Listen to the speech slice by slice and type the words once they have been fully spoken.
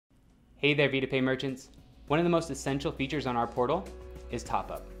Hey there, VidaPay merchants. One of the most essential features on our portal is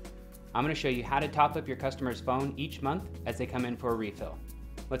TopUp. I'm going to show you how to top up your customer's phone each month as they come in for a refill.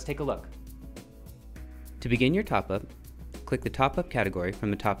 Let's take a look. To begin your top-up, click the top-up category from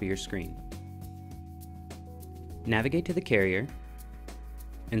the top of your screen. Navigate to the carrier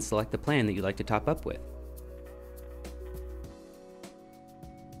and select the plan that you'd like to top up with.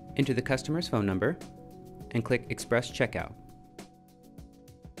 Enter the customer's phone number and click Express Checkout.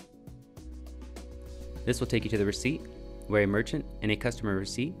 This will take you to the receipt, where a merchant and a customer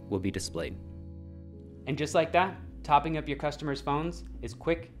receipt will be displayed. And just like that, topping up your customers' phones is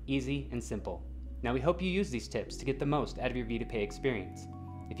quick, easy, and simple. Now we hope you use these tips to get the most out of your VidaPay experience.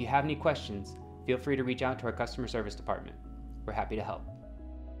 If you have any questions, feel free to reach out to our customer service department. We're happy to help.